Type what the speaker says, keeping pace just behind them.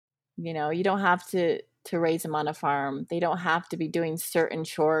You don't have to raise them on a farm. They don't have to be doing certain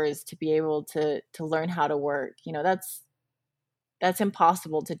chores to be able to learn how to work. That's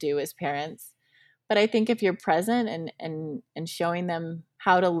impossible to do as parents. But I think if you're present and showing them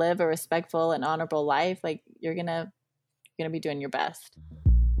how to live a respectful and honorable life, like you're gonna be doing your best.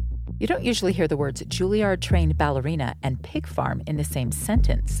 You don't usually hear the words Juilliard-trained ballerina and pig farm in the same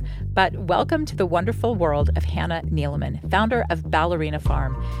sentence, but welcome to the wonderful world of Hannah Neeleman, founder of Ballerina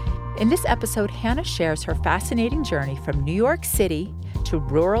Farm. In this episode, Hannah shares her fascinating journey from New York City to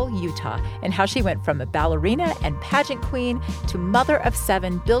rural Utah and how she went from a ballerina and pageant queen to mother of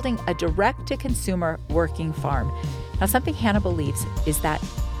 7, building a direct-to-consumer working farm. Now, something Hannah believes is that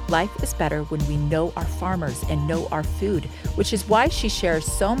life is better when we know our farmers and know our food, which is why she shares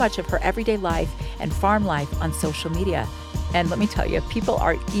so much of her everyday life and farm life on social media. And let me tell you, people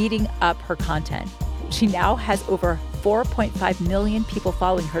are eating up her content. She now has over 4.5 million people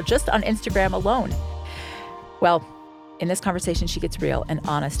following her just on Instagram alone. Well, in this conversation, she gets real and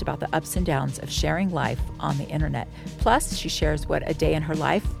honest about the ups and downs of sharing life on the internet. Plus, she shares what a day in her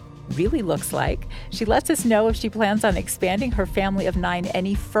life really looks like. She lets us know if she plans on expanding her family of 9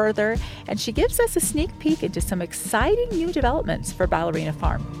 any further, and she gives us a sneak peek into some exciting new developments for Ballerina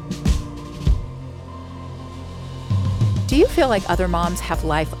Farm. Do you feel like other moms have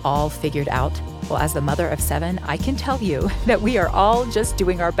life all figured out? Well, as the mother of 7, I can tell you that we are all just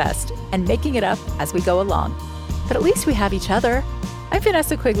doing our best and making it up as we go along. But at least we have each other. I'm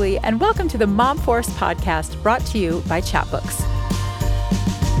Vanessa Quigley, and welcome to the Mom Force podcast, brought to you by Chatbooks.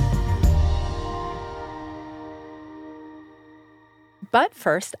 But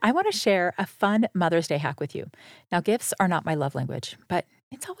first, I want to share a fun Mother's Day hack with you. Now, gifts are not my love language, but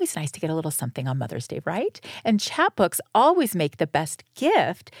it's always nice to get a little something on Mother's Day, right? And Chatbooks always make the best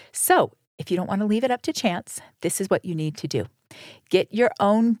gift. So if you don't want to leave it up to chance, this is what you need to do. Get your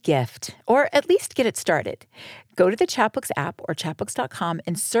own gift, or at least get it started. Go to the Chatbooks app or chatbooks.com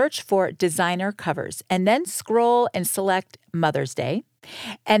and search for designer covers, and then scroll and select Mother's Day.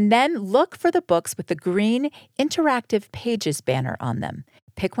 And then look for the books with the green interactive pages banner on them.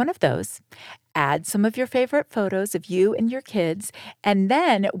 Pick one of those, add some of your favorite photos of you and your kids, and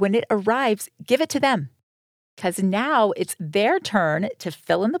then when it arrives, give it to them. Because now it's their turn to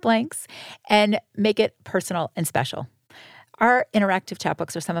fill in the blanks and make it personal and special. Our interactive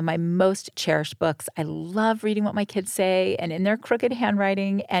chatbooks are some of my most cherished books. I love reading what my kids say and in their crooked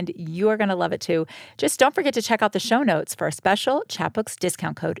handwriting, and you are going to love it too. Just don't forget to check out the show notes for a special Chatbooks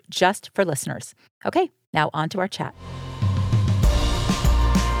discount code just for listeners. Okay, now on to our chat.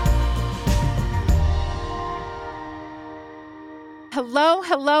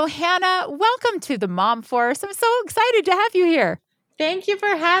 Hello, Hannah. Welcome to the Mom Force. I'm so excited to have you here. Thank you for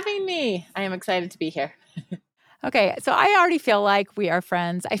having me. I am excited to be here. Okay, so I already feel like we are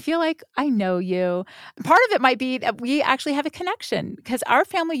friends. I feel like I know you. Part of it might be that we actually have a connection because our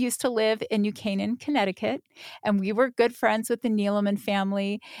family used to live in New Canaan, Connecticut, and we were good friends with the Neeleman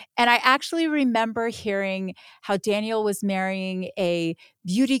family. And I actually remember hearing how Daniel was marrying a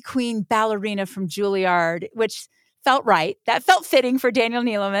beauty queen ballerina from Juilliard, which felt right. That felt fitting for Daniel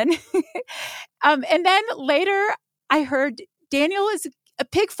Neeleman. And then later I heard Daniel is a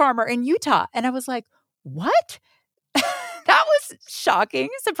pig farmer in Utah. And I was like, what? That was shocking,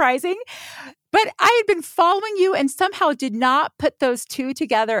 surprising. But I had been following you and somehow did not put those two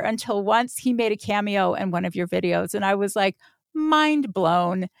together until once he made a cameo in one of your videos. And I was like, mind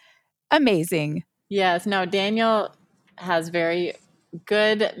blown. Amazing. Yes, no, Daniel has very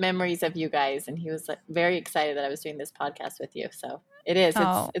good memories of you guys. And he was very excited that I was doing this podcast with you. So it is.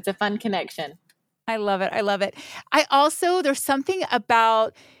 It's a fun connection. I love it. I love it. There's something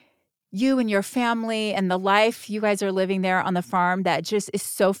about you and your family and the life you guys are living there on the farm that just is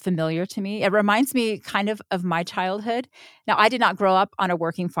so familiar to me. It reminds me kind of my childhood. Now, I did not grow up on a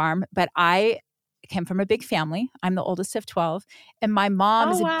working farm, but I came from a big family. I'm the oldest of 12. And my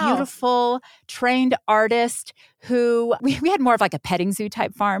mom is a beautiful, trained artist who, we had more of like a petting zoo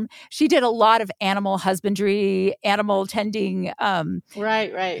type farm. She did a lot of animal husbandry, animal tending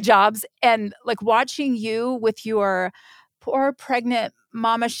jobs. And like watching you with your poor pregnant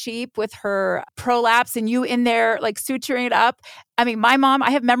mama sheep with her prolapse and you in there like suturing it up. I mean,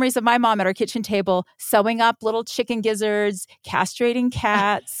 I have memories of my mom at our kitchen table sewing up little chicken gizzards, castrating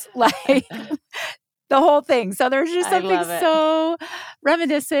cats, like the whole thing. So there's just something so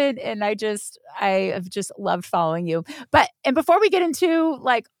reminiscent, and I have just loved following you. And before we get into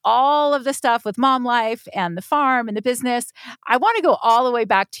like all of the stuff with mom life and the farm and the business, I want to go all the way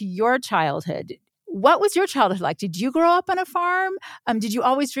back to your childhood. What was your childhood like? Did you grow up on a farm? Did you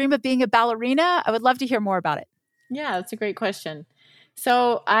always dream of being a ballerina? I would love to hear more about it. Yeah, that's a great question.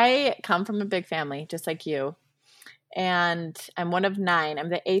 So I come from a big family, just like you, and I'm one of nine. I'm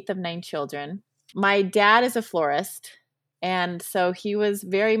the eighth of nine children. My dad is a florist, and so he was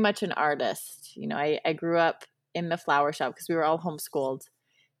very much an artist. I grew up in the flower shop because we were all homeschooled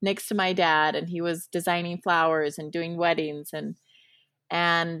next to my dad, and he was designing flowers and doing weddings,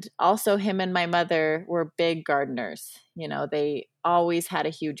 and also him and my mother were big gardeners. They always had a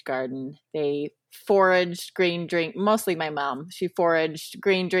huge garden. They foraged green drink, mostly my mom. She foraged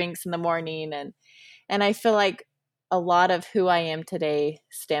green drinks in the morning, and I feel like a lot of who I am today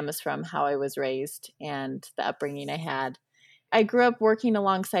stems from how I was raised and the upbringing I had. I grew up working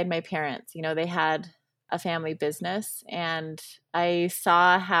alongside my parents. They had a family business, and I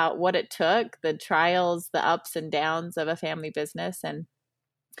saw what it took, the trials, the ups and downs of a family business. And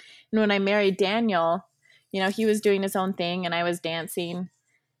when I married Daniel, he was doing his own thing and I was dancing.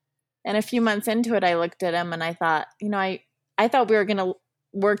 And a few months into it, I looked at him and I thought, I thought we were going to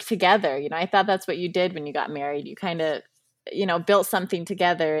work together. I thought that's what you did when you got married. You kind of, built something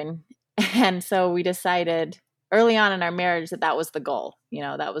together. And so we decided early on in our marriage that was the goal.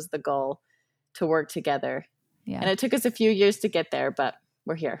 That was the goal, to work together. Yeah. And it took us a few years to get there, but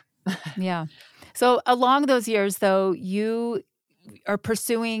we're here. Yeah. So along those years, though, you are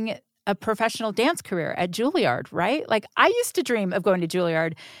pursuing a professional dance career at Juilliard, right? Like, I used to dream of going to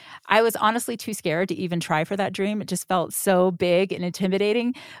Juilliard. I was honestly too scared to even try for that dream. It just felt so big and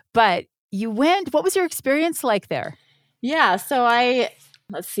intimidating. But you went. What was your experience like there? Yeah. So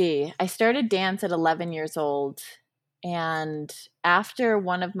let's see, I started dance at 11 years old. And after it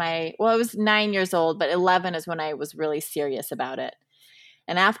was 9 years old, but 11 is when I was really serious about it.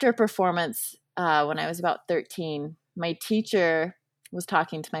 And after a performance, when I was about 13, my teacher was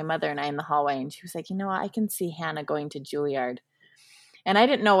talking to my mother and I in the hallway, and she was like, I can see Hannah going to Juilliard. And I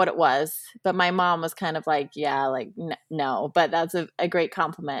didn't know what it was, but my mom was kind of like, yeah, like, no, but that's a great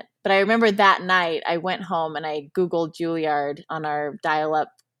compliment. But I remember that night I went home and I Googled Juilliard on our dial-up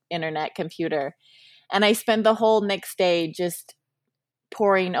internet computer. And I spent the whole next day just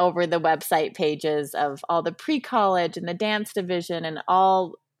poring over the website pages of all the pre-college and the dance division and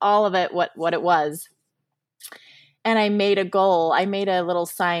all of it, what it was. And I made a goal. I made a little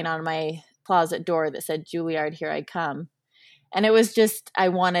sign on my closet door that said, Juilliard, here I come. And it was just, I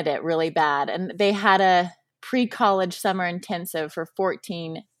wanted it really bad. And they had a pre-college summer intensive for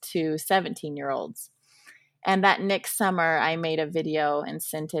 14 to 17-year-olds. And that next summer, I made a video and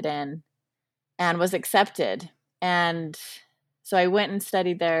sent it in and was accepted. And so I went and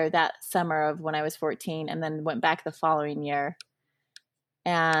studied there that summer of when I was 14, and then went back the following year.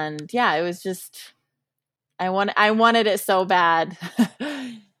 And yeah, it was just, I wanted it so bad.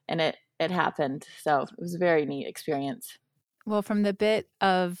 And it happened. So it was a very neat experience. Well, from the bit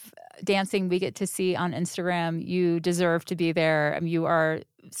of dancing we get to see on Instagram, you deserve to be there. I mean, you are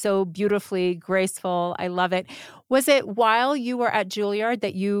so beautifully graceful. I love it. Was it while you were at Juilliard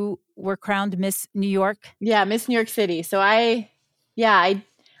that you were crowned Miss New York? Yeah, Miss New York City. So I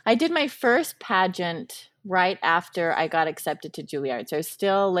did my first pageant right after I got accepted to Juilliard. So I was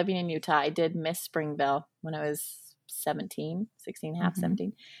still living in Utah. I did Miss Springville when I was 17, 16 and a half, Mm-hmm.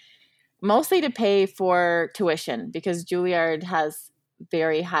 17. Mostly to pay for tuition because Juilliard has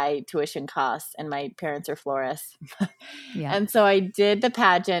very high tuition costs and my parents are florists. Yeah. And so I did the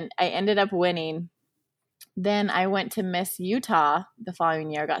pageant. I ended up winning. Then I went to Miss Utah the following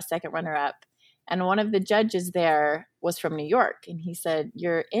year, got second runner up. And one of the judges there was from New York. And he said,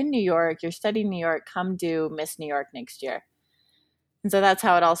 You're in New York, you're studying New York, come do Miss New York next year. And so that's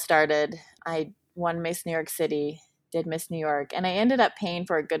how it all started. I won Miss New York City, did Miss New York, and I ended up paying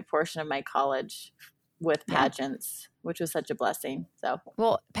for a good portion of my college with Yeah. pageants, which was such a blessing. So,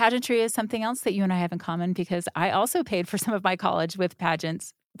 Well, pageantry is something else that you and I have in common because I also paid for some of my college with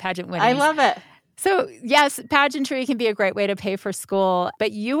pageant I winnings. love it. So, yes, pageantry can be a great way to pay for school,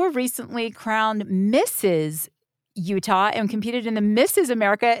 but you were recently crowned Mrs. Utah and competed in the Mrs.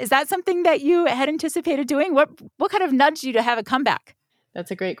 America. Is that something that you had anticipated doing? What kind of nudged you to have a comeback?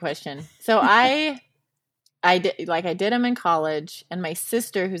 That's a great question. So I did them in college, and my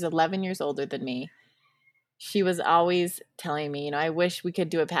sister, who's 11 years older than me, she was always telling me, I wish we could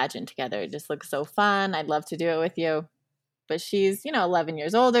do a pageant together. It just looks so fun. I'd love to do it with you. But she's, 11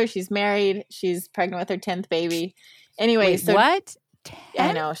 years older. She's married. She's pregnant with her 10th baby. Anyway, Wait, so what? I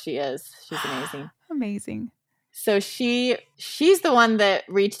 10? know she is. She's amazing. Amazing. So she's the one that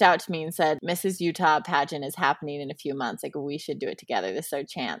reached out to me and said, Mrs. Utah pageant is happening in a few months. Like, we should do it together. This is our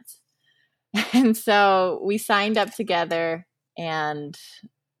chance. And so we signed up together. And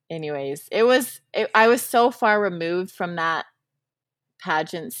anyways, I was so far removed from that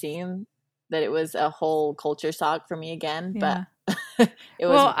pageant scene that it was a whole culture shock for me again. Yeah. It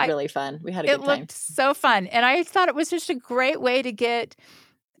was Well, I really fun. We had a it good time. looked so fun, and I thought it was just a great way to get,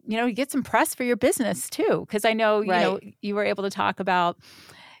 get some press for your business too, because I know, Right. you were able to talk about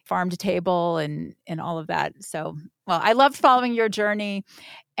farm to table and all of that. So, well, I loved following your journey.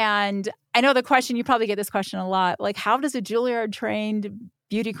 And I know the question, you probably get this question a lot, like, how does a Juilliard trained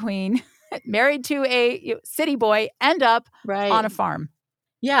beauty queen married to a city boy end up on Right. a farm?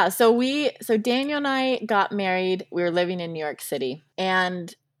 Yeah, so Daniel and I got married. We were living in New York City,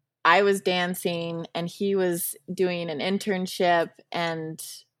 and I was dancing and he was doing an internship, and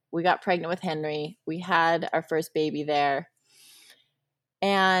we got pregnant with Henry. We had our first baby there.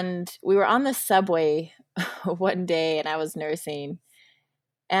 And we were on the subway one day and I was nursing.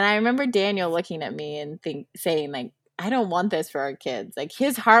 And I remember Daniel looking at me and saying like, I don't want this for our kids. Like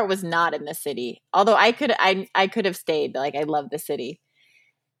his heart was not in the city. Although I could have stayed. Like I love the city.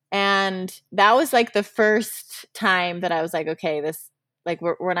 And that was like the first time that I was like, okay, this like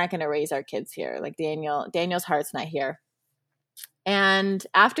we're not going to raise our kids here. Like Daniel's heart's not here. And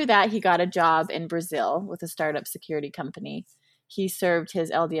after that, he got a job in Brazil with a startup security company. He served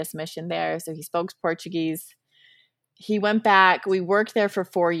his LDS mission there, so he spoke Portuguese. He went back. We worked there for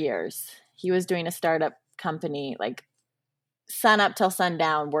 4 years. He was doing a startup company, like sun up till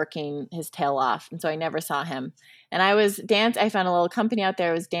sundown, working his tail off. And so I never saw him. And I found a little company out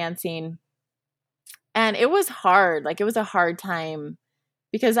there. I was dancing. And it was hard. Like it was a hard time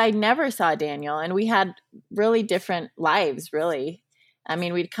because I never saw Daniel and we had really different lives, really. I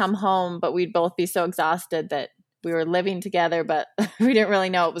mean, we'd come home, but we'd both be so exhausted that we were living together, but we didn't really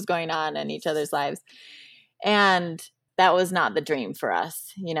know what was going on in each other's lives. And that was not the dream for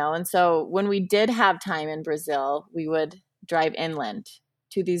us, you know? And so when we did have time in Brazil, we would drive inland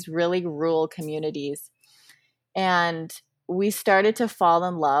to these really rural communities. And we started to fall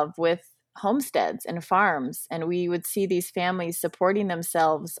in love with homesteads and farms. And we would see these families supporting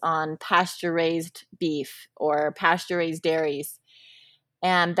themselves on pasture raised beef or pasture raised dairies.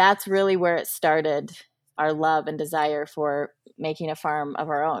 And that's really where it started, our love and desire for making a farm of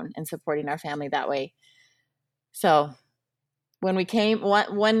our own and supporting our family that way. So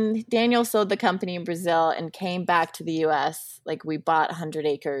when Daniel sold the company in Brazil and came back to the US, like we bought 100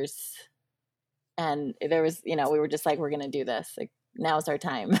 acres and there was, we were just like, we're going to do this. Like now's our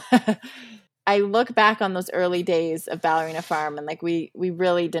time. I look back on those early days of Ballerina Farm and like we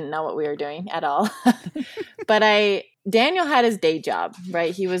really didn't know what we were doing at all. But Daniel had his day job,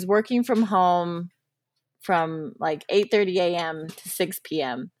 right? He was working from home from like 8:30 a.m. to 6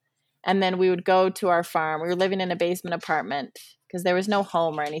 p.m. And then we would go to our farm. We were living in a basement apartment because there was no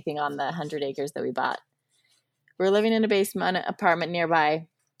home or anything on the 100 acres that we bought. We were living in a basement apartment nearby.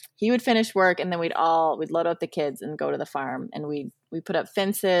 He would finish work and then we'd load up the kids and go to the farm and we put up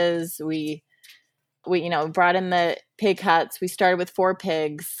fences. We brought in the pig huts. We started with 4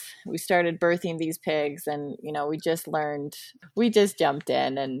 pigs. We started birthing these pigs and we just jumped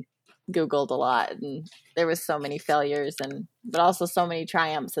in and Googled a lot and there was so many failures but also so many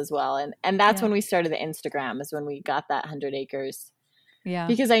triumphs as well. And that's Yeah. when we started the Instagram, is when we got that 100 acres. Yeah.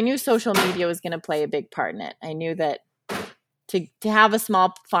 Because I knew social media was going to play a big part in it. I knew that to have a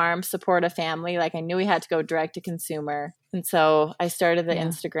small farm support a family, like I knew we had to go direct to consumer. And so I started the Yeah.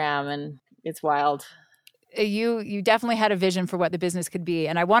 Instagram and it's wild. You definitely had a vision for what the business could be.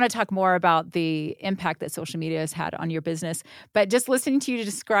 And I want to talk more about the impact that social media has had on your business. But just listening to you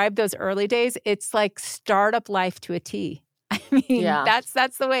describe those early days, it's like startup life to a T. I mean, Yeah.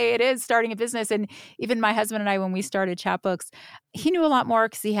 that's the way it is starting a business. And even my husband and I, when we started Chapbooks, he knew a lot more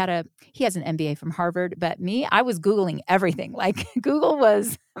because he has an MBA from Harvard. But me, I was Googling everything. Like Google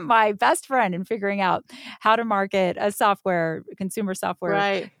was my best friend in figuring out how to market a consumer software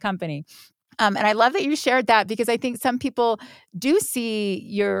Right. company. And I love that you shared that because I think some people do see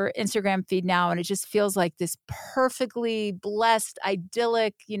your Instagram feed now and it just feels like this perfectly blessed,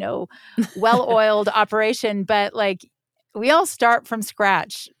 idyllic, well-oiled operation. But like we all start from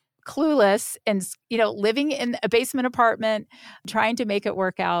scratch, clueless and, living in a basement apartment, trying to make it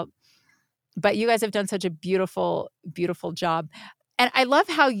work out. But you guys have done such a beautiful, beautiful job. And I love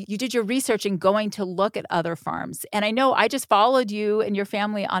how you did your research and going to look at other farms. And I know I just followed you and your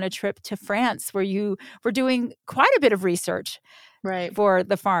family on a trip to France where you were doing quite a bit of research Right. for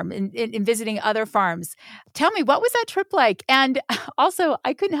the farm and visiting other farms. Tell me, what was that trip like? And also,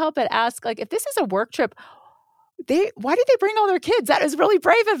 I couldn't help but ask, like, if this is a work trip, why did they bring all their kids? That is really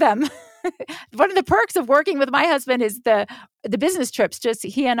brave of them. One of the perks of working with my husband is the business trips, just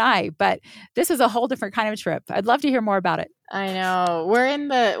he and I. But this is a whole different kind of trip. I'd love to hear more about it. I know. We're in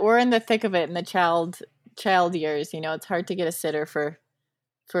the thick of it in the child years. It's hard to get a sitter for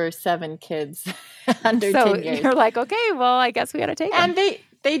for 7 kids under So 10 years. you're like, okay, well, I guess we got to take them. And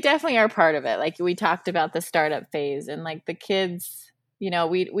they definitely are part of it. Like we talked about the startup phase, and like the kids,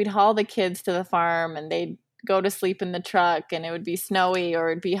 we'd haul the kids to the farm and they'd go to sleep in the truck, and it would be snowy or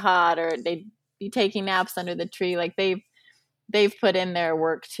it'd be hot, or they'd be taking naps under the tree. Like they've put in their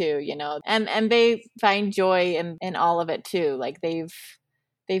work too, and they find joy in all of it too. Like they've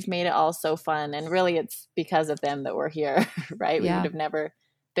made it all so fun, and really it's because of them that we're here. Right? We would Yeah. have never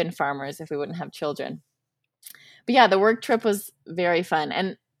been farmers if we wouldn't have children. But yeah, the work trip was very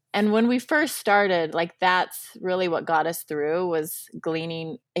fun. And when we first started, like that's really what got us through, was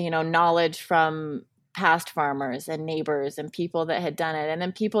gleaning, knowledge from past farmers and neighbors and people that had done it, and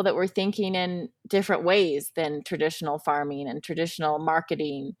then people that were thinking in different ways than traditional farming and traditional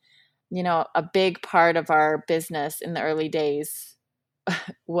marketing. A big part of our business in the early days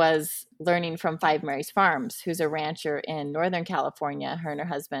was learning from Five Mary's Farms, who's a rancher in Northern California, her and her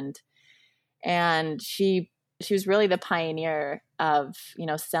husband. And she was really the pioneer of,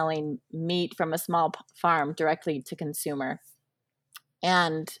 selling meat from a small farm directly to consumer.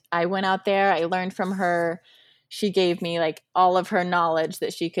 And I went out there, I learned from her. She gave me like all of her knowledge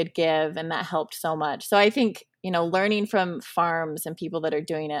that she could give, and that helped so much. So I think, learning from farms and people that are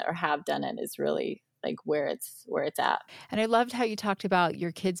doing it or have done it is really like where it's at. And I loved how you talked about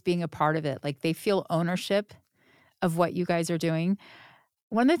your kids being a part of it. Like they feel ownership of what you guys are doing.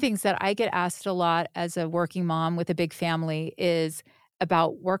 One of the things that I get asked a lot as a working mom with a big family is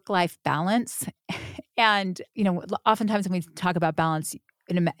about work-life balance. And, oftentimes when we talk about balance,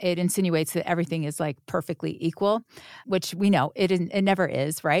 it insinuates that everything is like perfectly equal, which we know it never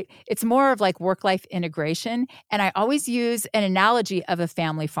is, right? It's more of like work-life integration. And I always use an analogy of a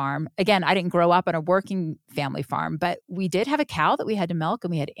family farm. Again, I didn't grow up on a working family farm, but we did have a cow that we had to milk,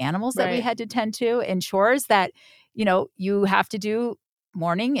 and we had animals that we Right. had to tend to, and chores that, you have to do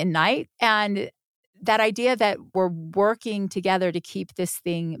morning and night. And that idea that we're working together to keep this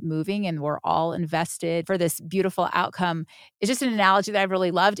thing moving and we're all invested for this beautiful outcome is just an analogy that I really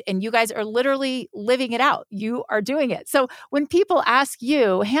loved. And you guys are literally living it out. You are doing it. So when people ask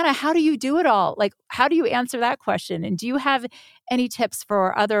you, Hannah, how do you do it all? Like, how do you answer that question? And do you have any tips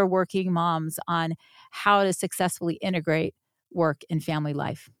for other working moms on how to successfully integrate work and family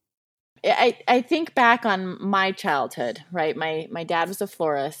life? I think back on my childhood, right? My dad was a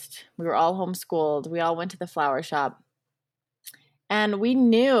florist. We were all homeschooled. We all went to the flower shop. And we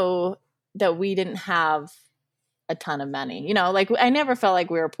knew that we didn't have a ton of money. Like I never felt like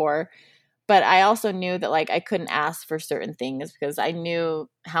we were poor, but I also knew that like I couldn't ask for certain things because I knew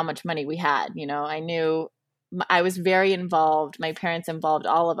how much money we had. I knew I was very involved. My parents involved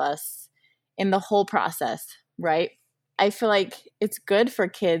all of us in the whole process, right? I feel like it's good for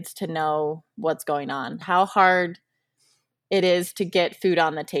kids to know what's going on, how hard it is to get food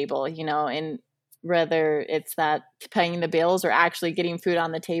on the table, and whether it's that paying the bills or actually getting food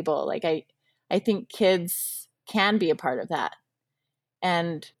on the table. Like I think kids can be a part of that.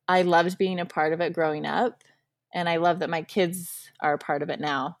 And I loved being a part of it growing up. And I love that my kids are a part of it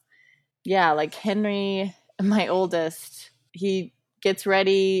now. Yeah, like Henry, my oldest, he gets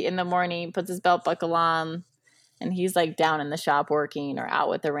ready in the morning, puts his belt buckle on, and he's like down in the shop working or out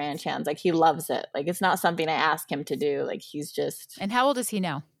with the ranch hands. Like he loves it. Like it's not something I ask him to do. Like And how old is he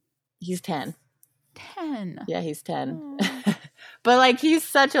now? he's 10. 10. Yeah, he's 10. Oh. But like he's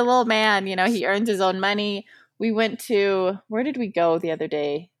such a little man, he earns his own money. We went to, where did we go the other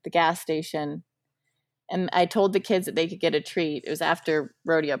day? The gas station. And I told the kids that they could get a treat. It was after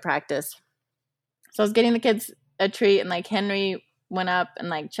rodeo practice. So I was getting the kids a treat, and like Henry went up and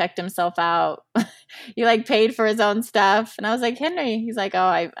like checked himself out. He like paid for his own stuff. And I was like, Henry, he's like, oh,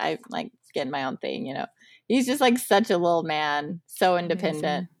 I like getting my own thing, He's just like such a little man, so independent.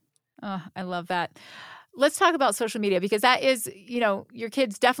 Amazing. Oh, I love that. Let's talk about social media, because that is, your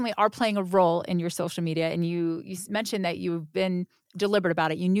kids definitely are playing a role in your social media. And you mentioned that you've been deliberate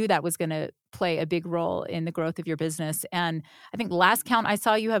about it. You knew that was going to play a big role in the growth of your business. And I think last count I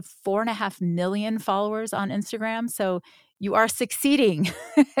saw, you have 4.5 million followers on Instagram. So you are succeeding.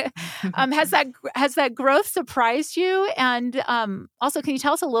 Has that growth surprised you? And also, can you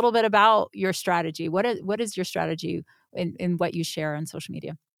tell us a little bit about your strategy? What is your strategy in what you share on social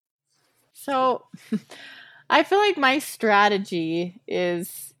media? So I feel like my strategy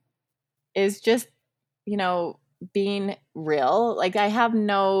is just, being real. Like I have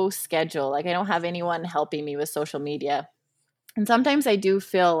no schedule. Like I don't have anyone helping me with social media. And sometimes I do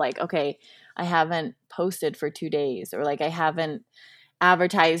feel like, okay, I haven't posted for 2 days, or like I haven't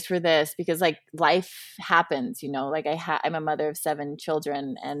advertised for this, because like life happens, like I'm a mother of 7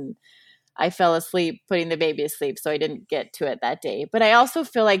 children, and I fell asleep putting the baby to sleep, so I didn't get to it that day. But I also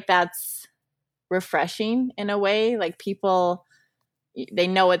feel like that's refreshing in a way. Like people, they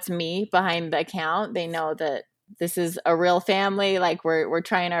know it's me behind the account. They know that this is a real family. Like we're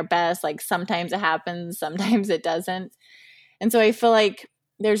trying our best. Like sometimes it happens, sometimes it doesn't. And so I feel like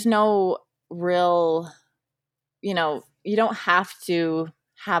there's no real, you don't have to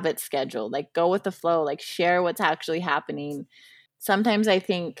have it scheduled. Like go with the flow, like share what's actually happening. Sometimes I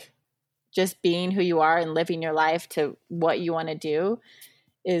think just being who you are and living your life to what you want to do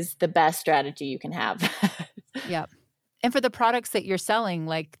is the best strategy you can have. Yeah. And for the products that you're selling,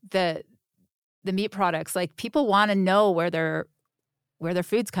 like the meat products, like people want to know where their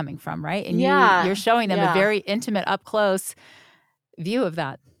food's coming from, right? And you're Yeah. showing them a Yeah. very intimate, up close view of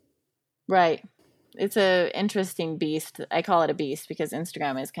that. Right. It's a interesting beast. I call it a beast because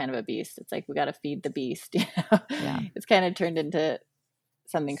Instagram is kind of a beast. It's like we got to feed the beast. Yeah. It's kind of turned into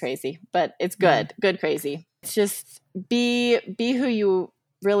something crazy, but it's Yeah. good crazy. It's just be who you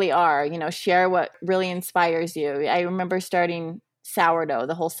really are. Share what really inspires you. I remember starting sourdough,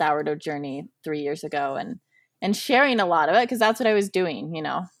 the whole sourdough journey 3 years ago, and sharing a lot of it because that's what I was doing.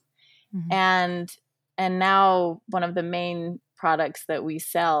 Mhm. And now one of the main products that we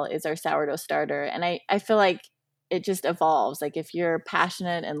sell is our sourdough starter. And I feel like it just evolves. Like if you're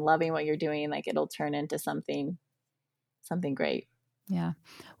passionate and loving what you're doing, like it'll turn into something great. Yeah.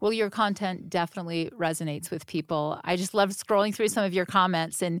 Well, your content definitely resonates with people. I just love scrolling through some of your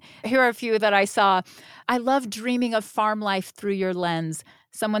comments. And here are a few that I saw. I love dreaming of farm life through your lens.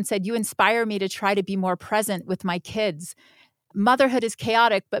 Someone said, "You inspire me to try to be more present with my kids. Motherhood is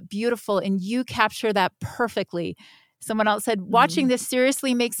chaotic but beautiful, and you capture that perfectly." Someone else said, "Watching Mm. this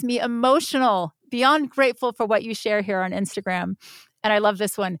seriously makes me emotional. Beyond grateful for what you share here on Instagram." And I love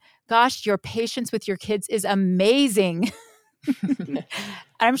this one. "Gosh, your patience with your kids is amazing."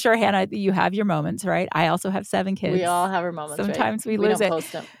 I'm sure, Hannah, you have your moments, right? I also have 7 We all kids. have our moments, right? Sometimes we We lose don't it.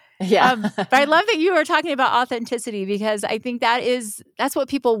 post them. Yeah. But I love that you were talking about authenticity because I think that's what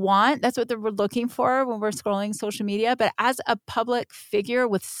people want. That's what they're looking for when we're scrolling social media. But as a public figure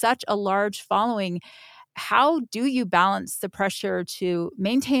with such a large following, how do you balance the pressure to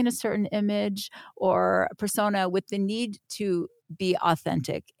maintain a certain image or persona with the need to be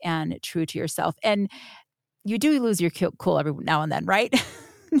authentic and true to yourself? And you do lose your cool every now and then, right?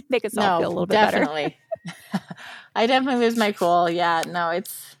 Make us all No, feel a little bit better. definitely. I definitely lose my cool. Yeah, no,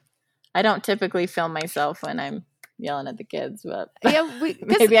 I don't typically film myself when I'm yelling at the kids, but Yeah,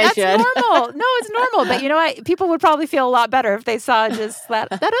 because maybe I that's should. normal. No, it's normal. But you know what? People would probably feel a lot better if they saw just that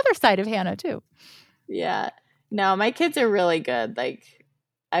other side of Hannah too. Yeah. No, my kids are really good. Like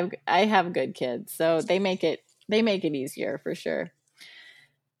I have good kids, so they make it easier for sure.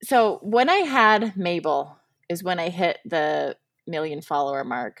 So when I had Mabel is when I hit the million follower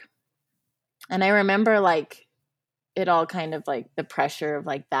mark. And I remember like it all kind of like the pressure of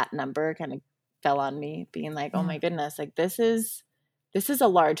like that number kind of fell on me, being like, oh Yeah. my goodness, like this is a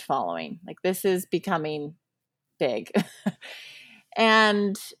large following. Like this is becoming big.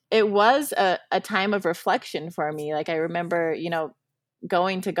 And it was a time of reflection for me. Like I remember,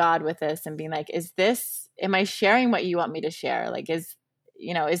 going to God with this and being like, am I sharing what you want me to share? Like, is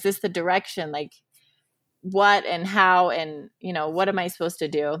this the direction? Like what and how and, what am I supposed to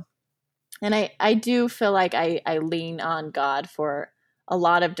do? And I do feel like I lean on God for a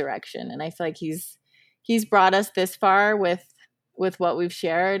lot of direction. And I feel like he's brought us this far with what we've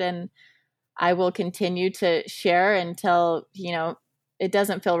shared. And I will continue to share until, it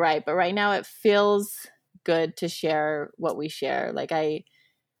doesn't feel right. But right now it feels good to share what we share. Like I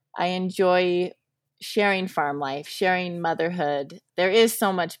enjoy sharing farm life, sharing motherhood. There is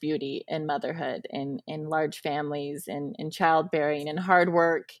so much beauty in motherhood and in large families and in childbearing and hard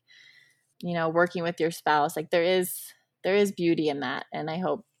work, working with your spouse. Like there is beauty in that. And I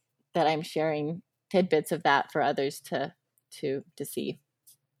hope that I'm sharing tidbits of that for others to see.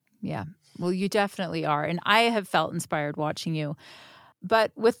 Yeah. Well, you definitely are. And I have felt inspired watching you.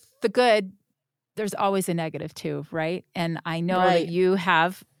 But with the good, there's always a negative too, right? And I know that Right. you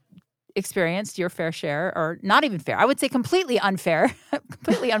have experienced your fair share, or not even fair, I would say completely unfair,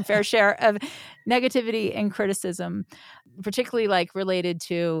 completely unfair share of negativity and criticism, particularly like related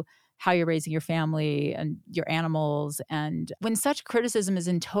to how you're raising your family and your animals. And when such criticism is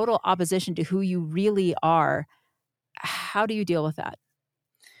in total opposition to who you really are, how do you deal with that?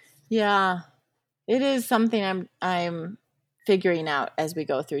 Yeah. It is something I'm figuring out as we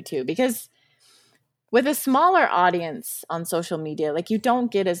go through too, because with a smaller audience on social media, like you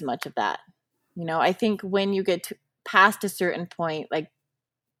don't get as much of that. I think when you get past a certain point, like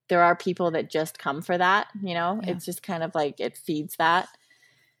there are people that just come for that. Yeah. It's just kind of like it feeds that.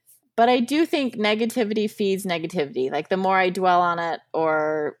 But I do think negativity feeds negativity. Like the more I dwell on it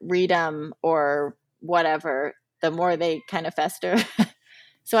or read them or whatever, the more they kind of fester.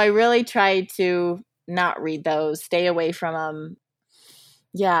 So I really try to not read those, stay away from them.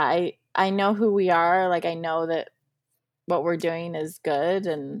 Yeah, I know who we are. Like I know that what we're doing is good,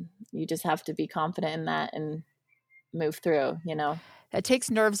 and you just have to be confident in that and move through, you know. It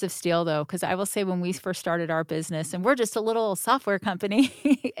takes nerves of steel, though, because I will say when we first started our business, and we're just a little software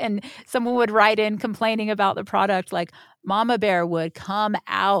company, and someone would write in complaining about the product, like Mama Bear would come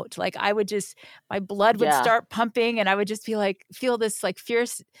out. Like I would just, my blood would Yeah, start pumping, and I would just be like, feel this like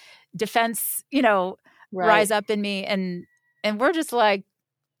fierce defense, rise right, up in me. And we're just like,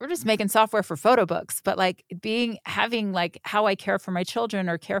 we're just making software for photo books, but like having like how I care for my children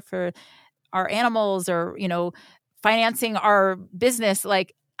or care for our animals or financing our business,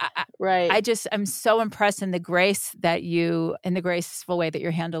 like I right. just I'm so impressed in the grace that you in the graceful way that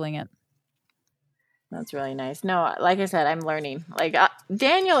you're handling it. That's really nice. No, like I said, I'm learning. Like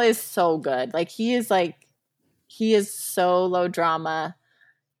Daniel is so good. He is so low drama,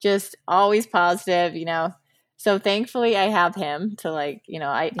 just always positive, you know. So thankfully I have him to like, you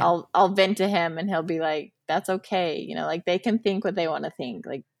know, Yeah, I'll vent to him and he'll be like, that's okay. You know, like they can think what they want to think.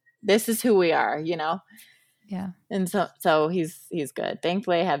 Like this is who we are, you know. yeah, And so he's good.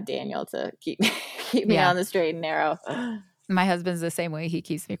 Thankfully I have Daniel to keep keep me yeah. on the straight and narrow. My husband's the same way. He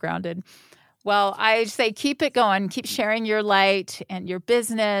keeps me grounded. Well, I say keep it going. Keep sharing your light and your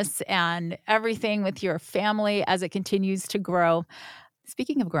business and everything with your family as it continues to grow.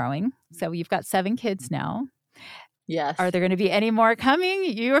 Speaking of growing, so you've got 7 kids now. Are Yes. there going to be any more coming?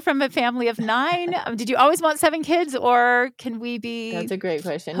 You are from a family of 9. Did you always want 7 kids, or can we be That's a great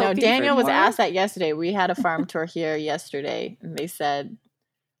question. No, hoping for Daniel was more? asked that yesterday. We had a farm tour here yesterday, and they said,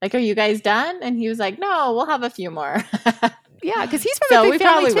 like, are you guys done? And he was like, no, we'll have a few more. Yeah, because he's from a So big we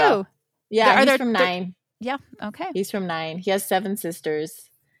family probably will. too. Yeah, Are he's there, from there? 9. Yeah. Okay. He's from 9. He has 7 sisters,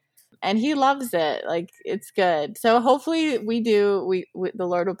 and he loves it. Like, it's good. So hopefully we the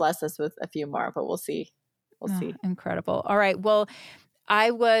Lord will bless us with a few more, but we'll see. We'll Oh, see. incredible. All right. Well, I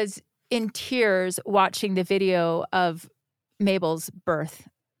was in tears watching the video of Mabel's birth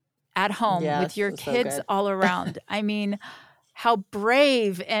at home with Yes, your it was so kids good. all around. I mean, how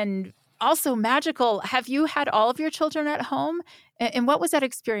brave and also magical. Have you had all of your children at home? And what was that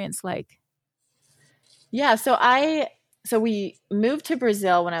experience like? Yeah, so we moved to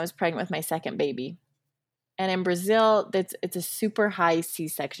Brazil when I was pregnant with my second baby. And in Brazil, it's a super high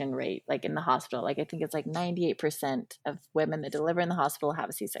C-section rate, like in the hospital. Like I think it's like 98% of women that deliver in the hospital have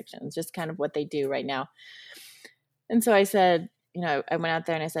a C-section. It's just kind of what they do right now. And so I said, you know, I went out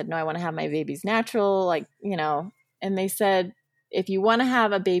there and I said, no, I want to have my babies natural, like, you know, and they said, if you want to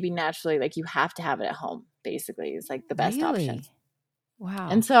have a baby naturally, like you have to have it at home, basically. It's like the best option. Really? Wow.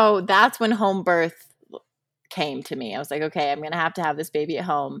 And so that's when home birth came to me. I was like, okay, I'm going to have this baby at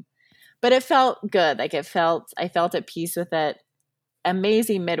home. But it felt good. Like I felt at peace with it.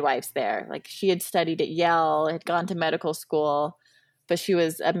 Amazing midwives there. Like she had studied at Yale, had gone to medical school, but she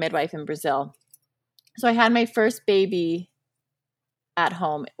was a midwife in Brazil. So I had my first baby at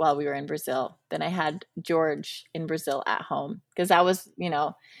home while we were in Brazil. Then I had George in Brazil at home because that was, you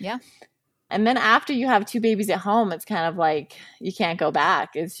know, Yeah. and then after you have 2 babies at home, it's kind of like you can't go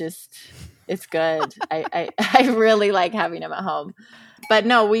back. It's just, it's good. I really like having him at home. But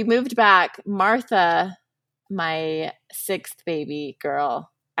no, we moved back. Martha, my 6th baby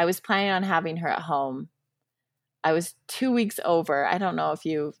girl, I was planning on having her at home. I was 2 weeks over. I don't know if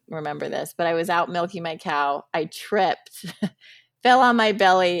you remember this, but I was out milking my cow. I tripped, fell on my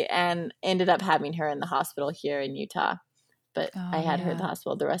belly, and ended up having her in the hospital here in Utah. But I Oh, had her at the yeah.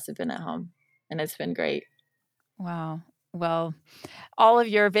 hospital. The rest have been at home, and it's been great. Wow. Well, all of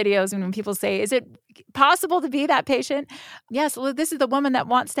your videos, and when people say, is it possible to be that patient? Yes, well, this is the woman that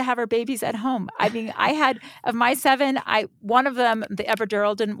wants to have her babies at home. I mean, I had of my 7, one of them, the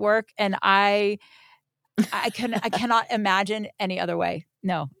epidural didn't work, and I cannot imagine any other way.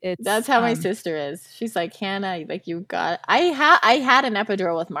 No, That's it's how my sister is. She's like, Hannah, like you got. I had an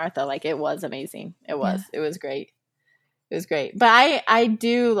epidural with Martha. Like it was amazing. yeah. It was great. It was great. But I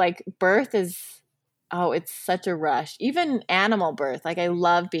do like birth is. Oh, it's such a rush. Even animal birth. Like I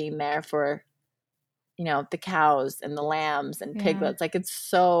love being there for, you know, the cows and the lambs and Yeah. piglets. Like it's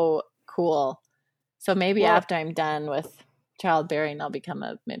so cool. So maybe Well, after I'm done with childbearing, I'll become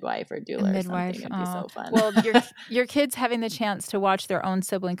a midwife or a doula or something. midwife. It'd be so fun. Well, your kids having the chance to watch their own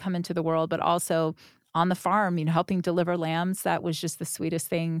sibling come into the world, but also on the farm, helping deliver lambs. That was just the sweetest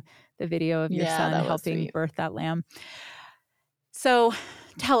thing. The video of your Yeah, son that was helping sweet. birth that lamb. So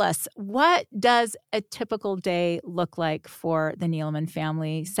tell us, what does a typical day look like for the Neeleman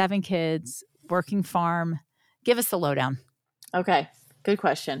family? 7 kids, working farm. Give us the lowdown. Okay, good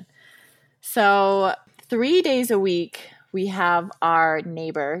question. So 3 days a week, we have our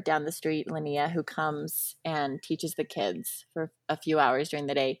neighbor down the street, Linnea, who comes and teaches the kids for a few hours during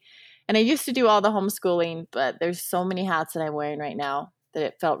the day. And I used to do all the homeschooling, but there's so many hats that I'm wearing right now that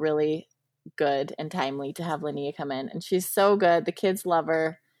it felt really good and timely to have Linnea come in. And she's so good. The kids love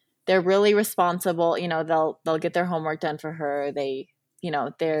her. They're really responsible. They'll get their homework done for her.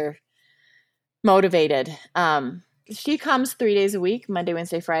 They're motivated. She comes 3 days a week, Monday,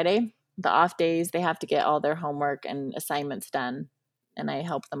 Wednesday, Friday. The off days, they have to get all their homework and assignments done. And I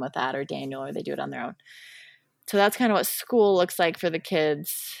help them with that, or Daniel, or they do it on their own. So that's kind of what school looks like for the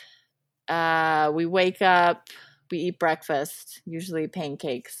kids. We wake up, we eat breakfast, usually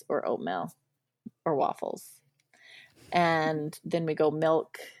pancakes or oatmeal or waffles. And then we go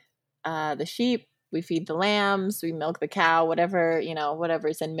milk the sheep. We feed the lambs, we milk the cow,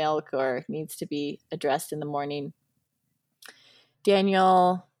 whatever's in milk or needs to be addressed in the morning.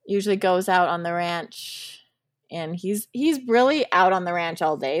 Daniel usually goes out on the ranch, and he's really out on the ranch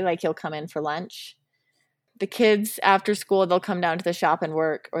all day. Like, he'll come in for lunch. The kids after school, they'll come down to the shop and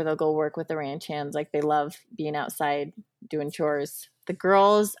work, or they'll go work with the ranch hands. Like, they love being outside doing chores. The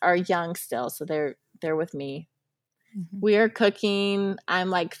girls are young still, so they're with me. Mm-hmm. We are cooking. I'm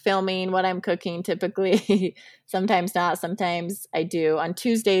like filming what I'm cooking typically. Sometimes not. Sometimes I do. On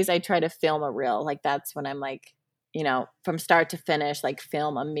Tuesdays, I try to film a reel. Like, that's when I'm like, from start to finish, like,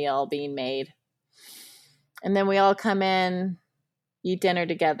 film a meal being made. And then we all come in, eat dinner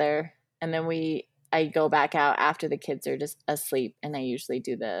together, and then I go back out after the kids are just asleep, and I usually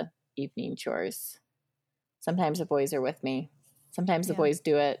do the evening chores. Sometimes the boys are with me. Sometimes the boys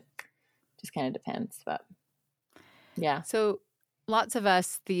do it. Just kind of depends, but yeah. So lots of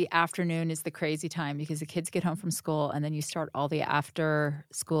us, the afternoon is the crazy time because the kids get home from school, and then you start all the after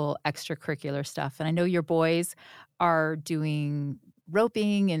school extracurricular stuff. And I know your boys are doing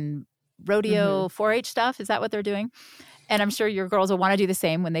roping and rodeo, 4-H stuff. Is that what they're doing? And I'm sure your girls will want to do the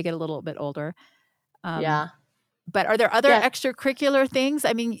same when they get a little bit older. Yeah. But are there other extracurricular things?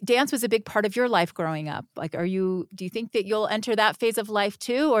 I mean, dance was a big part of your life growing up. Like, do you think that you'll enter that phase of life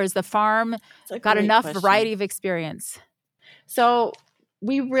too? Or is the farm got enough variety of experience? So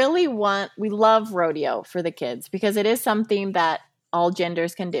we love rodeo for the kids because it is something that all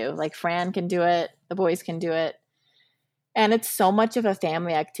genders can do. Like, Fran can do it. The boys can do it. And it's so much of a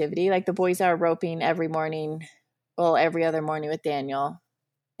family activity. Like, the boys are roping every other morning with Daniel.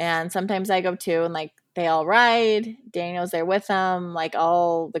 And sometimes I go too, and like, they all ride. Daniel's there with them. Like,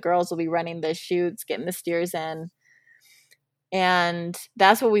 all the girls will be running the chutes, getting the steers in. And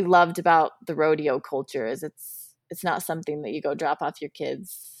that's what we loved about the rodeo culture is it's not something that you go drop off your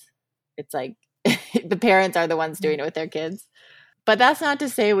kids. It's like the parents are the ones doing it with their kids. But that's not to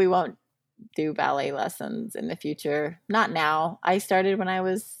say we won't do ballet lessons in the future. Not now. I started when I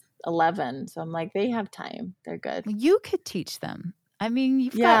was 11. So I'm like, they have time. They're good. You could teach them. I mean,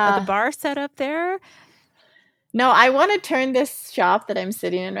 you've got the bar set up there. No, I want to turn this shop that I'm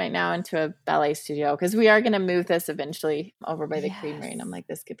sitting in right now into a ballet studio because we are going to move this eventually over by the creamery. And I'm like,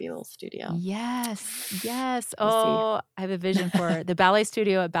 this could be a little studio. Yes. We'll see. I have a vision for the ballet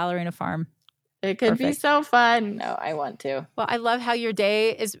studio at Ballerina Farm. It could be so fun. No, I want to. Well, I love how your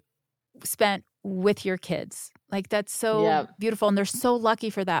day is spent with your kids. Like, that's so beautiful. And they're so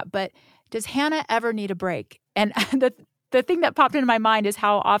lucky for that. But does Hannah ever need a break? And the thing that popped into my mind is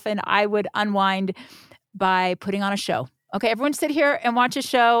how often I would unwind by putting on a show. Okay, everyone sit here and watch a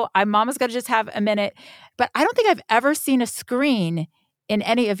show. Mama's got to just have a minute. But I don't think I've ever seen a screen in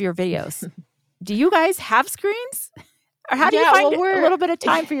any of your videos. Do you guys have screens? Or how do you find a little bit of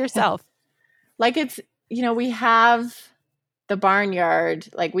time for yourself? Like, it's, we have the barnyard.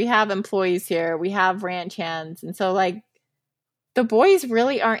 Like, we have employees here. We have ranch hands. And so, like, the boys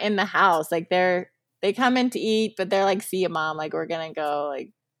really aren't in the house. Like, they come in to eat, but they're like, see you, Mom. Like, we're going to go,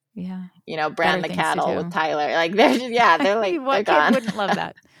 like, brand the cattle with Tyler. Like, they're just, they're like, what they're gone. Kid wouldn't love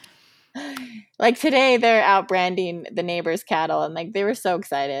that? Like, today they're out branding the neighbor's cattle, and like, they were so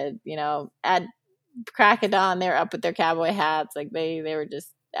excited, at crack of dawn, they're up with their cowboy hats. Like, they were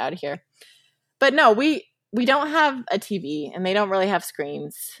just out of here. But no, we don't have a TV, and they don't really have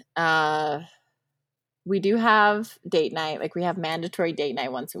screens. We do have date night. Like, we have mandatory date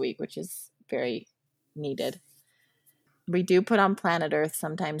night once a week, which is very needed. We do put on Planet Earth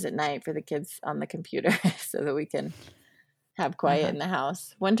sometimes at night for the kids on the computer so that we can have quiet in the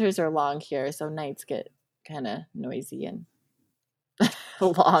house. Winters are long here, so nights get kind of noisy and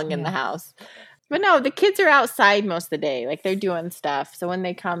long in the house. But no, the kids are outside most of the day. Like they're doing stuff. So when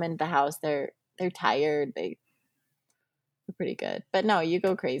they come into the house, they're tired. They're pretty good. But no, you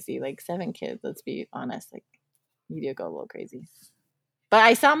go crazy. Like 7 kids, let's be honest. Like you do go a little crazy. But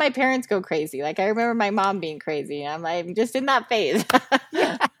I saw my parents go crazy. Like I remember my mom being crazy. I'm like, I'm just in that phase.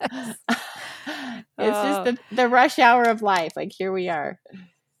 Yes. It's just Oh, the rush hour of life. Like here we are.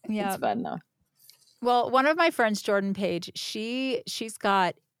 It's yeah. fun though. Well, one of my friends, Jordan Page, she's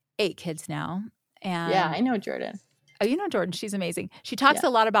got 8 kids now, Yeah, and I know Jordan. oh, you know Jordan, she's amazing. She talks Yeah.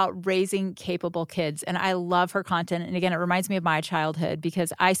 a lot about raising capable kids, and I love her content. And again, it reminds me of my childhood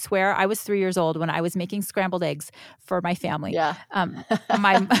because I swear I was 3 years old when I was making scrambled eggs for my family. Yeah.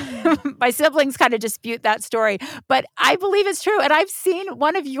 My my siblings kind of dispute that story, but I believe it's true. And I've seen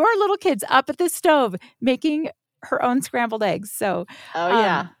one of your little kids up at the stove making her own scrambled eggs. So, Oh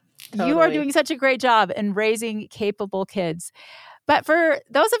yeah. um, you are Totally. doing such a great job in raising capable kids. But for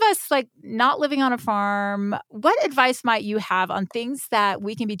those of us like not living on a farm, what advice might you have on things that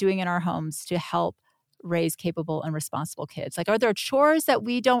we can be doing in our homes to help raise capable and responsible kids? Like, are there chores that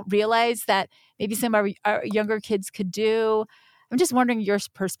we don't realize that maybe some of our younger kids could do? I'm just wondering your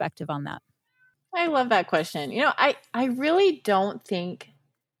perspective on that. I love that question. I really don't think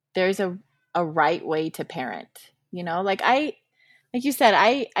there's a right way to parent. Like you said,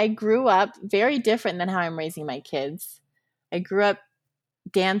 I grew up very different than how I'm raising my kids. I grew up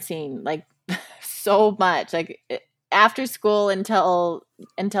dancing like so much, like after school until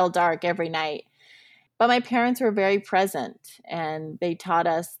dark every night. But my parents were very present and they taught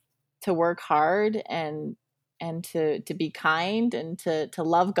us to work hard and to be kind and to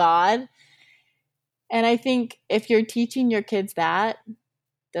love God. And I think if you're teaching your kids that,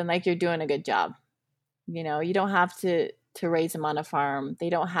 then like you're doing a good job. You don't have to raise them on a farm. They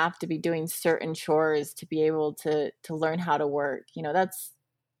don't have to be doing certain chores to be able to learn how to work.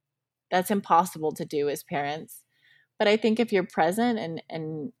 That's impossible to do as parents. But I think if you're present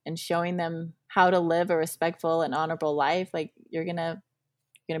and showing them how to live a respectful and honorable life, like you're gonna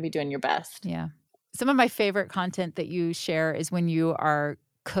be doing your best. Yeah. Some of my favorite content that you share is when you are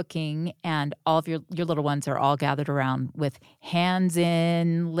cooking and all of your little ones are all gathered around with hands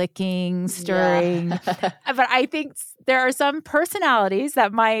in, licking, Yeah. stirring. But I think there are some personalities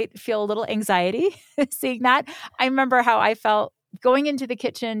that might feel a little anxiety seeing that. I remember how I felt going into the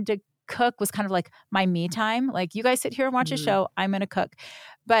kitchen to cook was kind of like my me time. Like you guys sit here and watch a Mhm. show, I'm going to cook.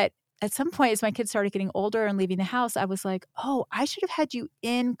 But at some point, as my kids started getting older and leaving the house, I was like, oh, I should have had you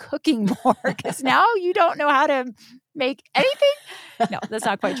in cooking more because now you don't know how to make anything. No, that's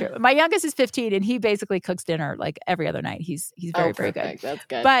not quite true. My youngest is 15 and he basically cooks dinner like every other night. He's Oh, very, very good. perfect. That's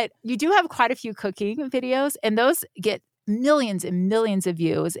good. But you do have quite a few cooking videos, and those get millions and millions of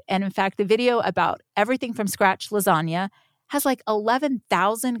views. And in fact, the video about everything from scratch lasagna has like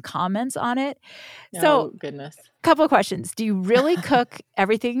 11,000 comments on it. So, Oh, goodness. couple of questions. Do you really cook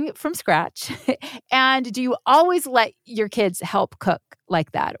everything from scratch? And do you always let your kids help cook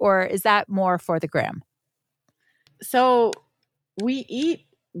like that? Or is that more for the gram? So we eat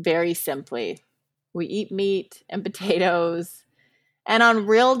very simply. We eat meat and potatoes. And on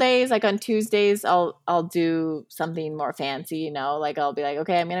real days, like on Tuesdays, I'll do something more fancy, like I'll be like,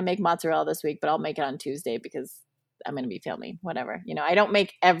 okay, I'm gonna make mozzarella this week, but I'll make it on Tuesday because I'm gonna be filming, whatever. I don't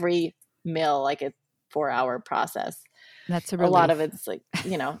make every meal like a 4-hour process. That's a A lot of relief. it's like,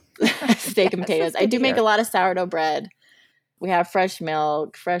 steak and Yes, potatoes. that's I good to do make hear. a lot of sourdough bread. We have fresh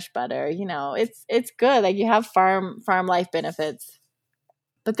milk, fresh butter, it's good. Like you have farm life benefits.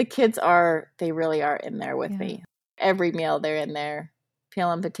 But the kids they really are in there with Yeah. me. Every meal they're in there,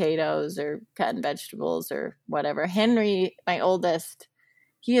 peeling potatoes or cutting vegetables or whatever. Henry, my oldest,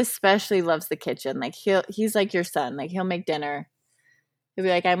 he especially loves the kitchen. Like he's like your son. Like he'll make dinner. He'll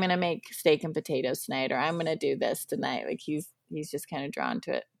be like, I'm gonna make steak and potatoes tonight, or I'm gonna do this tonight. Like he's just kind of drawn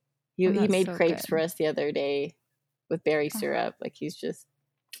to it. He And he that's made so crepes for good. us the other day with berry Oh, syrup. Like he's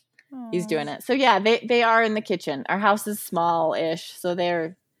oh, doing it. So yeah, they are in the kitchen. Our house is small-ish, so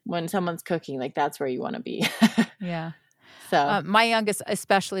they're when someone's cooking, like that's where you want to be. yeah. So, My youngest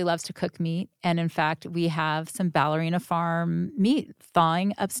especially loves to cook meat. And in fact, we have some Ballerina Farm meat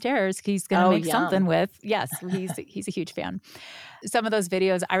thawing upstairs. He's going to oh make something yum. with. Yes, he's a huge fan. Some of those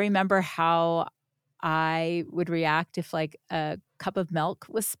videos, I remember how I would react if like a cup of milk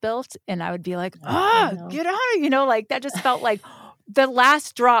was spilt and I would be like, Oh, I know. get out of, like that just felt like the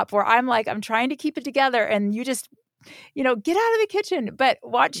last drop where I'm like, I'm trying to keep it together and you just get out of the kitchen. But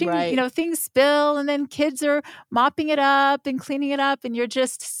watching, Right. things spill and then kids are mopping it up and cleaning it up and you're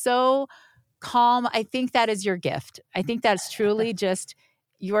just so calm. I think that is your gift. I think that's truly just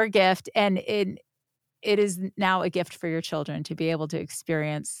your gift. And it is now a gift for your children to be able to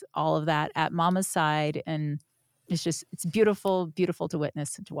experience all of that at mama's side. And it's beautiful, beautiful to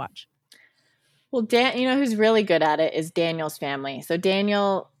witness and to watch. Well, who's really good at it is Daniel's family. So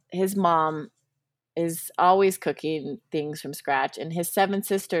Daniel, his mom is always cooking things from scratch, and his 7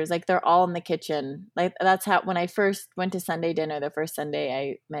 sisters, like, they're all in the kitchen. Like, that's how, when I first went to Sunday dinner, the first Sunday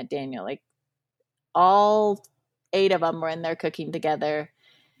I met Daniel, like, all 8 of them were in there cooking together.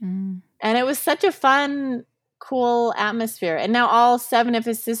 And it was such a fun, cool atmosphere. And now all 7 of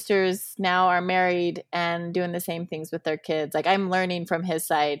his sisters now are married and doing the same things with their kids. Like, I'm learning from his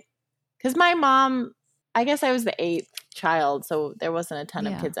side. Because my mom, I guess I was the 8th child, so there wasn't a ton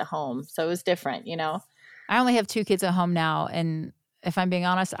of kids at home. So it was different, I only have 2 kids at home now. And if I'm being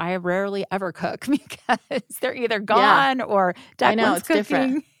honest, I rarely ever cook because they're either gone or Declan's cooking.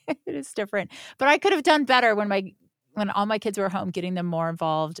 Different. It is different. But I could have done better when all my kids were home, getting them more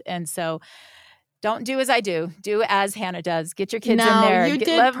involved. And so don't do as I do. Do as Hannah does. Get your kids in there. You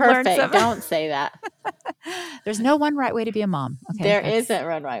did perfect. Don't say that. There's no one right way to be a mom. Okay, there isn't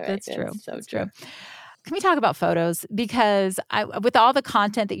one right way. That's true. So that's true. Can we talk about photos? Because with all the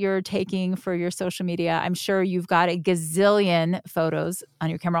content that you're taking for your social media, I'm sure you've got a gazillion photos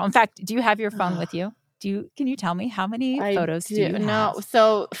on your camera. In fact, do you have your phone with you? Can you tell me how many photos do you have? No.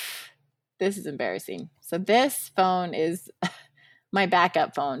 So this is embarrassing. So this phone is my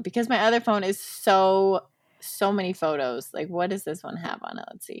backup phone because my other phone is so many photos. Like, what does this one have on it?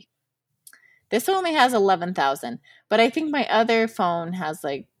 Let's see. This only has 11,000, but I think my other phone has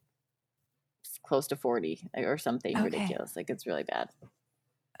like close to 40 or something ridiculous. Like, it's really bad.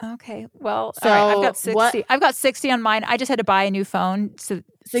 Okay. Well, so all right, I've got 60. I've got 60 on mine. I just had to buy a new phone.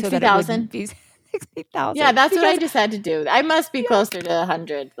 60,000? 60,000. Yeah, that's what I just had to do. I must be closer to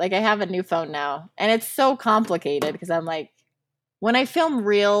 100. Like, I have a new phone now. And it's so complicated because I'm like, when I film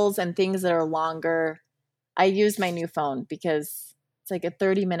reels and things that are longer, I use my new phone because it's like a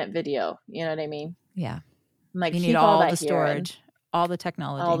 30-minute video. You know what I mean? Yeah. I'm like, you need all the storage, all the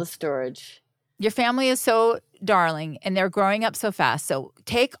technology. All the storage. Your family is so darling and they're growing up so fast. So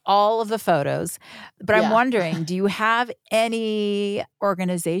take all of the photos. But I'm wondering, do you have any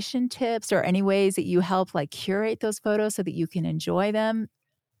organization tips or any ways that you help like curate those photos so that you can enjoy them?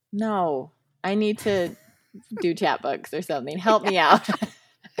 No, I need to do chapbooks or something. Help me out.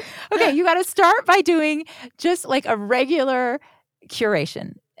 Okay, you got to start by doing just like a regular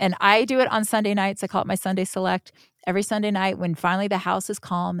curation. And I do it on Sunday nights. I call it my Sunday Select. Every Sunday night when finally the house is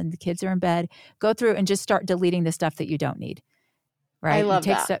calm and the kids are in bed, go through and just start deleting the stuff that you don't need. Right? I love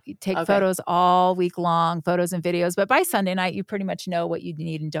that. You take photos all week long, photos and videos. But by Sunday night, you pretty much know what you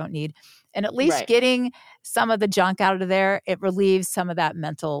need and don't need. And at least getting some of the junk out of there, it relieves some of that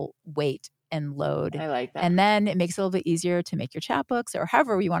mental weight and load. I like that. And then it makes it a little bit easier to make your chapbooks or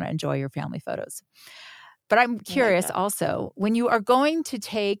however you want to enjoy your family photos. But I'm curious also, when you are going to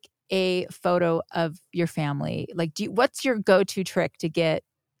take a photo of your family, like what's your go-to trick to get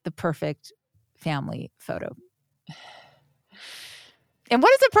the perfect family photo? And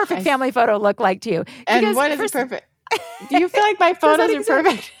what does a perfect family photo look like to you? And what is a perfect? Do you feel like my photos are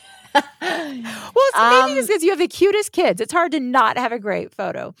perfect? Well, it's because you have the cutest kids. It's hard to not have a great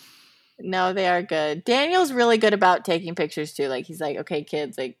photo. No, they are good. Daniel's really good about taking pictures too. Like, he's like, okay,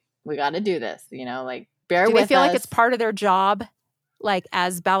 kids, like, we got to do this, like, bear with us. Do they feel like it's part of their job? Like,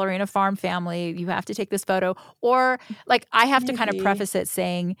 as Ballerina Farm family, you have to take this photo? Or like, I have to kind of preface it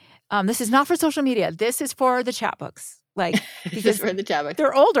saying, this is not for social media. This is for the chapbooks. Like, because for the chapbooks.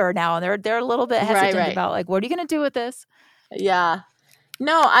 They're older now and they're a little bit hesitant about like, what are you going to do with this? Yeah.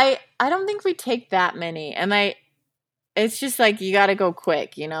 No, I don't think we take that many. And it's just like, you got to go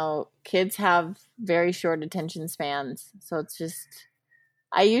quick. Kids have very short attention spans. So it's just,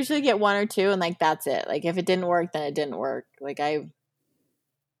 I usually get 1 or 2 and like, that's it. Like, if it didn't work, then it didn't work. Like,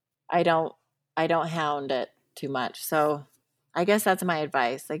 I don't hound it too much. So I guess that's my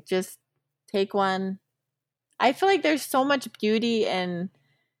advice. Like, just take one. I feel like there's so much beauty in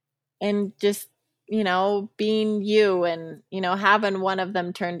just, being you and, having one of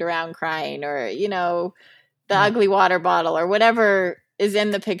them turned around crying or, the ugly water bottle or whatever is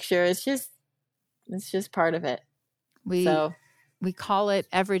in the picture. It's just part of it. We call it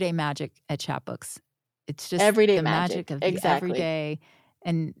everyday magic at Chapbooks. It's just everyday the magic of the everyday.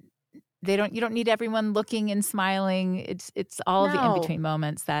 And you don't need everyone looking and smiling. It's all of the in-between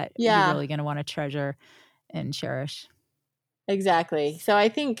moments that you're really going to want to treasure and cherish. Exactly. So I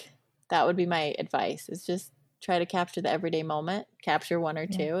think that would be my advice, is just try to capture the everyday moment, capture 1 or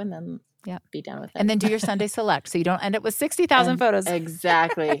 2, and then be done with it. And then do your Sunday Select so you don't end up with 60,000 photos.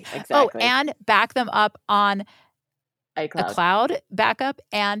 Exactly. Oh, and back them up on iCloud. a cloud backup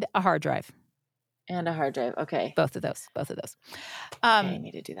and a hard drive. And a hard drive. Okay. Both of those. Both of those. Okay, I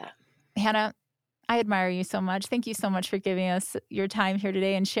need to do that. Hannah, I admire you so much. Thank you so much for giving us your time here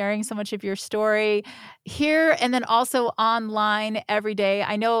today and sharing so much of your story here and then also online every day.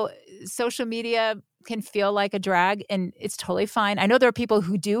 I know social media can feel like a drag, and it's totally fine. I know there are people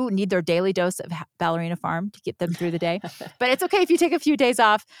who do need their daily dose of Ballerina Farm to get them through the day, but it's okay if you take a few days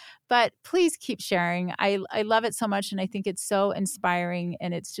off. But please keep sharing. I love it so much, and I think it's so inspiring,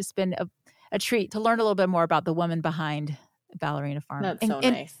 and it's just been a treat to learn a little bit more about the woman behind Ballerina Farm. That's so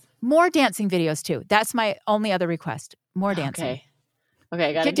nice. More dancing videos too. That's my only other request. More dancing. Okay,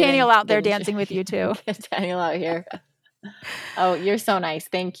 I gotta get Daniel out there dancing with you too. Get Daniel out here. Oh, you're so nice.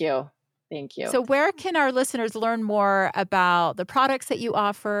 Thank you. So where can our listeners learn more about the products that you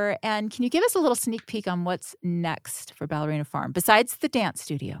offer? And can you give us a little sneak peek on what's next for Ballerina Farm besides the dance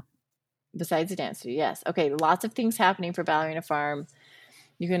studio? Besides the dance studio, yes. Okay, lots of things happening for Ballerina Farm.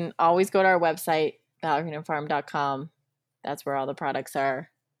 You can always go to our website, ballerinafarm.com. That's where all the products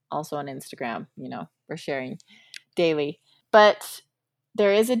are. Also on Instagram, we're sharing daily. But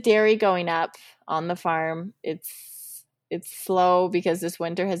there is a dairy going up on the farm. It's slow because this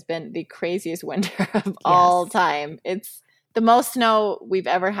winter has been the craziest winter of all time. It's the most snow we've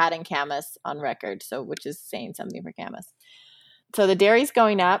ever had in Camas on record, which is saying something for Camas. So the dairy's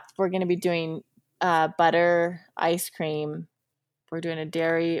going up. We're going to be doing butter, ice cream. We're doing a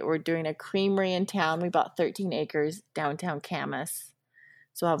dairy. We're doing a creamery in town. We bought 13 acres downtown Camas.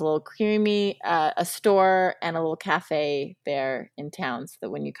 So we'll have a little creamy, a store and a little cafe there in town so that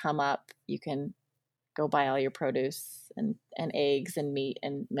when you come up, you can go buy all your produce and eggs and meat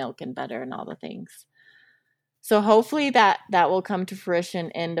and milk and butter and all the things. So hopefully that will come to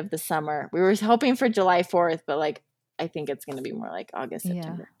fruition end of the summer. We were hoping for July 4th, but I think it's going to be more like August,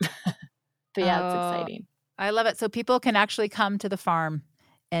 September. But yeah, it's exciting. I love it. So people can actually come to the farm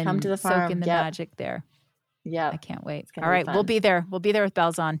and soak in the magic there. Yeah. I can't wait. All right. We'll be there. We'll be there with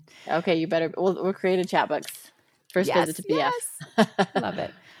bells on. Okay. You better. We'll create a chat box. First visit to BF. Yes. Love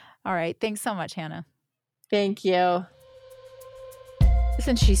it. All right. Thanks so much, Hannah. Thank you.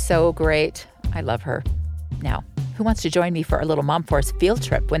 Isn't she so great? I love her. Now, who wants to join me for a little Mom Force field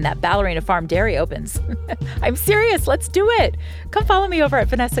trip when that Ballerina Farm dairy opens? I'm serious. Let's do it. Come follow me over at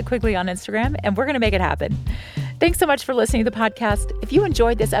Vanessa Quigley on Instagram, and we're going to make it happen. Thanks so much for listening to the podcast. If you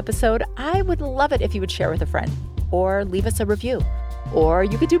enjoyed this episode, I would love it if you would share with a friend or leave us a review. Or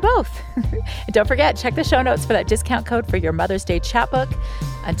you could do both. And don't forget, check the show notes for that discount code for your Mother's Day chat book.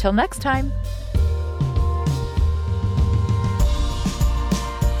 Until next time.